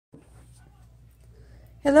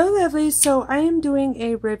Hello lovelies, so I am doing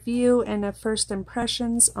a review and a first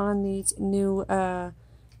impressions on these new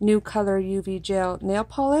NuColor UV gel nail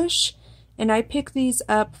polish, and I picked these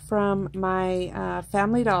up from my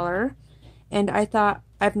Family Dollar, and I thought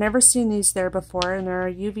I've never seen these there before, and they're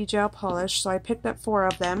a UV gel polish, so I picked up 4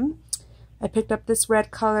 of them. I picked up this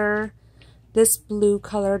red color, this blue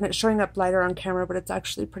color, and it's showing up lighter on camera, but it's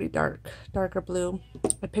actually pretty darker blue.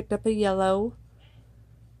 I picked up a yellow,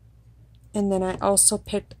 and then I also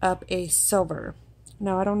picked up a silver.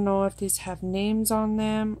 Now I don't know if these have names on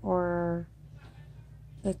them or,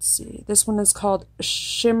 let's see, this one is called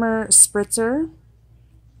Shimmer Spritzer.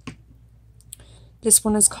 This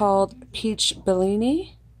one is called Peach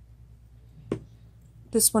Bellini.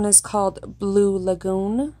 This one is called Blue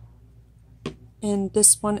Lagoon. And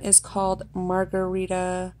this one is called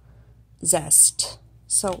Margarita Zest.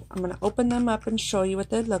 So I'm going to open them up and show you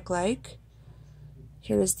what they look like.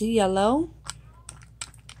 Here is the yellow.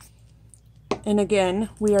 And again,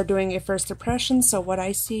 we are doing a first impression, so what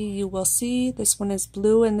I see, you will see. This one is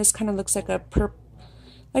blue, and this kind of looks like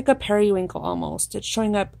a periwinkle almost. It's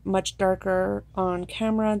showing up much darker on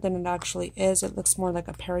camera than it actually is. It looks more like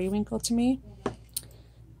a periwinkle to me.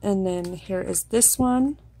 And then here is this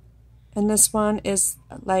one. And this one is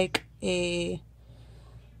like a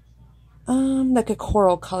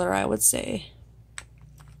coral color, I would say.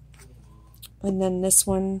 And then this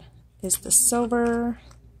one is the silver,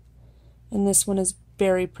 and this one is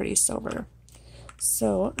very pretty silver.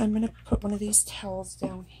 So I'm going to put one of these towels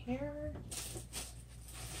down here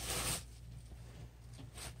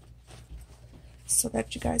so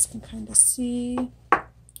that you guys can kind of see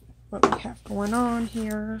what we have going on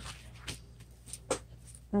here.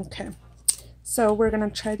 Okay, so we're going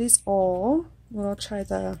to try these all. We'll try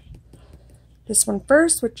this one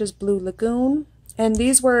first, which is Blue Lagoon. And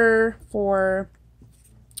these were for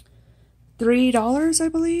 $3, I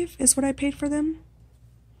believe, is what I paid for them.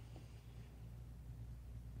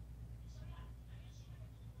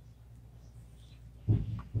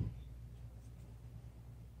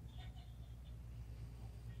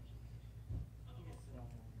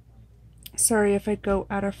 Sorry if I go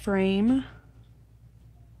out of frame.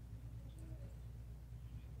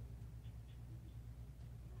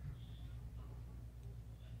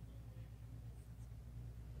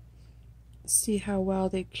 See how well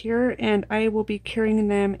they cure, and I will be curing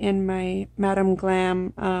them in my Madame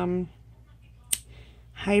Glam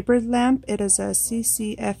hybrid lamp. It is a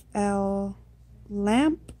CCFL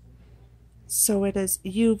lamp, so it is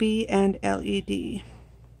UV and LED,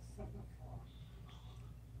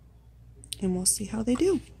 and we'll see how they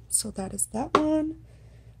do. So that is that one.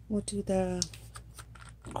 We'll do the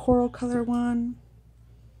coral color one.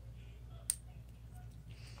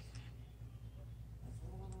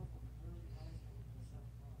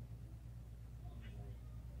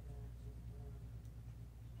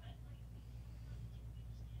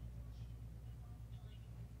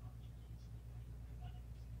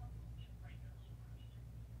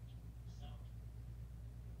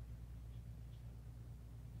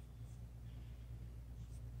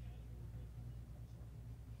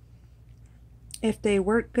 If they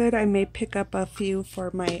work good, I may pick up a few for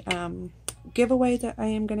my giveaway that I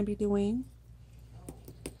am going to be doing.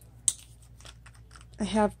 I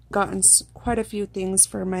have gotten quite a few things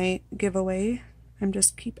for my giveaway. I'm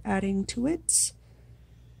just keep adding to it.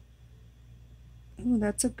 Oh,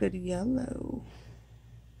 that's a good yellow.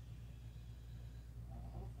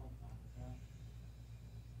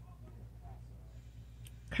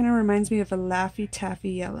 Kind of reminds me of a Laffy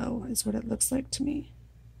Taffy yellow is what it looks like to me.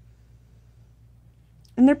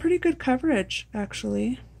 And they're pretty good coverage,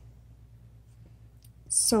 actually,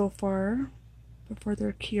 so far, before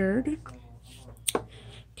they're cured.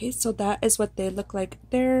 Okay, so that is what they look like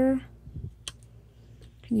there.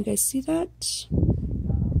 Can you guys see that?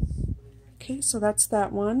 Okay, so that's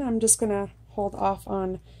that one. I'm just going to hold off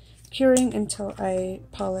on curing until I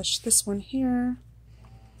polish this one here.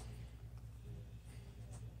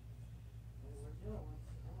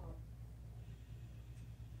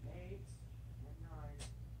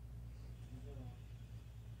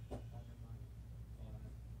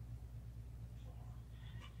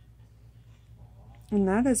 And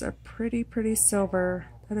that is a pretty silver.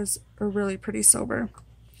 That is a really pretty silver.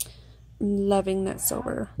 I'm loving that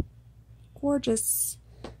silver. Gorgeous.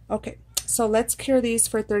 Okay, so let's cure these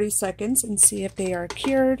for 30 seconds and see if they are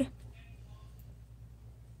cured.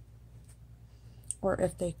 Or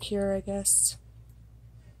if they cure, I guess.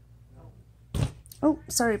 Oh,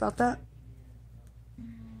 sorry about that.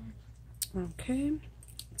 Okay,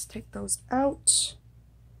 let's take those out.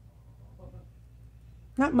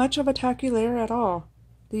 Not much of a tacky layer at all.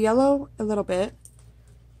 The yellow, a little bit.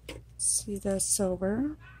 See the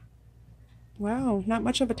silver. Wow, not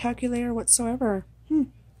much of a tacky layer whatsoever.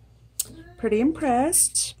 Pretty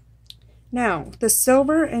impressed. Now, the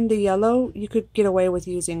silver and the yellow, you could get away with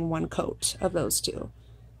using one coat of those two.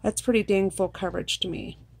 That's pretty dang full coverage to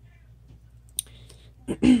me.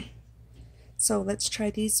 So let's try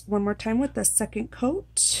these one more time with the second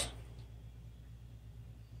coat.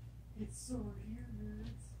 It's so weird.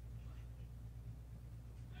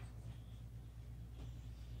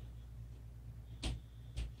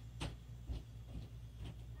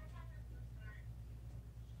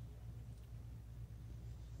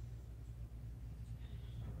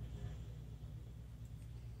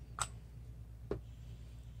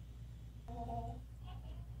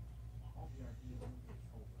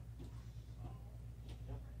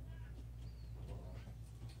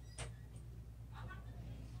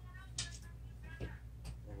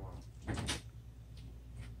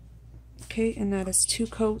 Okay, and that is 2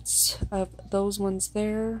 coats of those ones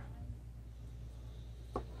there.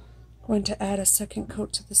 Going to add a second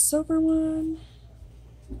coat to the silver one.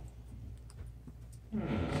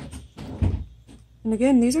 And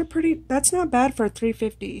again, these are pretty, that's not bad for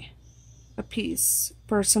 $3.50 a piece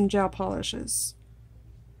for some gel polishes.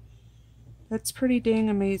 That's pretty dang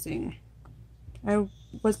amazing. I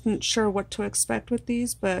wasn't sure what to expect with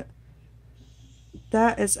these, but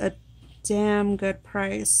that is a damn good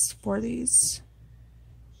price for these.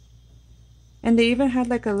 And they even had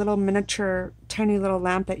like a little miniature tiny little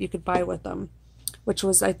lamp that you could buy with them, which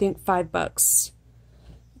was I think $5.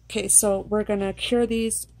 Okay, so we're gonna cure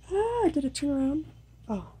these. Did it turn around?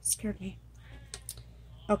 Oh, scared me.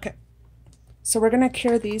 Okay, so we're gonna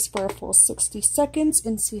cure these for a full 60 seconds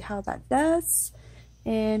and see how that does,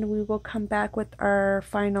 and we will come back with our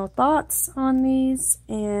final thoughts on these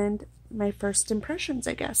and my first impressions,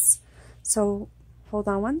 I guess. So hold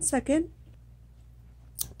on one second.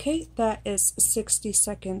 Okay, that is 60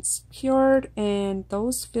 seconds cured, and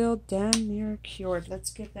those feel damn near cured.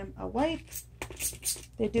 Let's give them a wipe.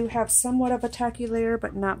 They do have somewhat of a tacky layer,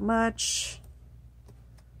 but not much.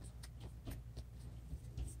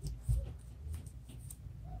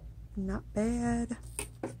 Not bad.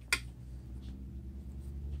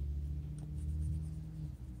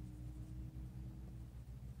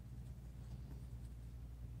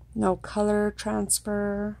 No color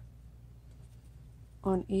transfer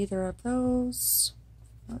on either of those.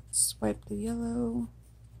 Let's wipe the yellow.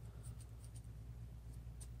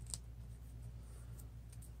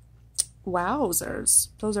 Wowzers,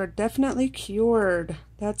 those are definitely cured.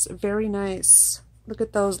 That's very nice. Look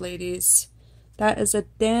at those, ladies. That is a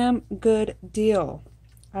damn good deal,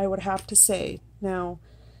 I would have to say. Now,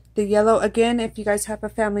 the yellow, again, if you guys have a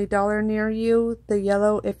Family Dollar near you, the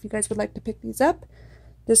yellow, if you guys would like to pick these up,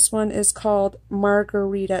 this one is called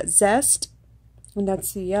Margarita Zest, and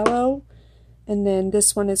that's the yellow. And then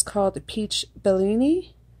this one is called Peach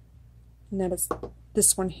Bellini, and that is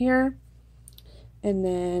this one here. And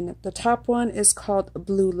then the top one is called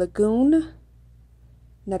Blue Lagoon, and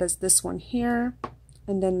that is this one here.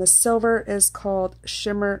 And then the silver is called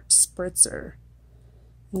Shimmer Spritzer,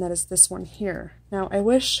 and that is this one here. Now, I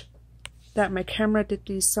wish that my camera did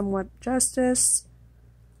these somewhat justice.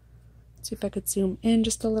 Let's see if I could zoom in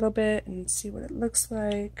just a little bit and see what it looks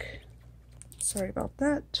like. Sorry about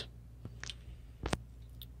that.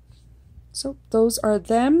 So those are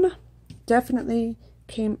them. Definitely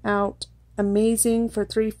came out amazing for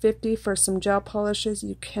 $3.50 for some gel polishes.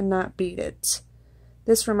 You cannot beat it.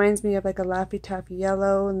 This reminds me of like a Laffy Taffy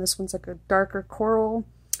yellow, and this one's like a darker coral,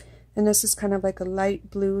 and this is kind of like a light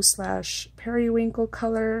blue slash periwinkle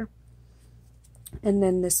color, and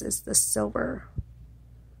then this is the silver.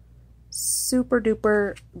 Super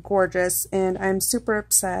duper gorgeous, and I'm super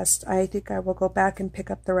obsessed. I think I will go back and pick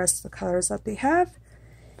up the rest of the colors that they have.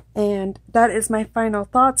 And that is my final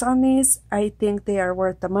thoughts on these. I think they are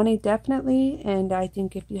worth the money, definitely, and I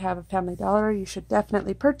think if you have a Family Dollar, you should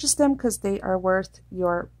definitely purchase them because they are worth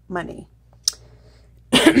your money.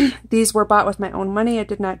 These were bought with my own money. I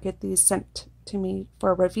did not get these sent to me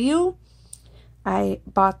for review. I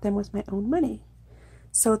bought them with my own money.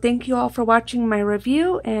 So thank you all for watching my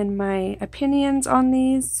review and my opinions on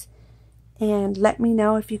these, and let me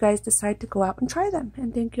know if you guys decide to go out and try them.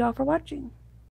 And thank you all for watching.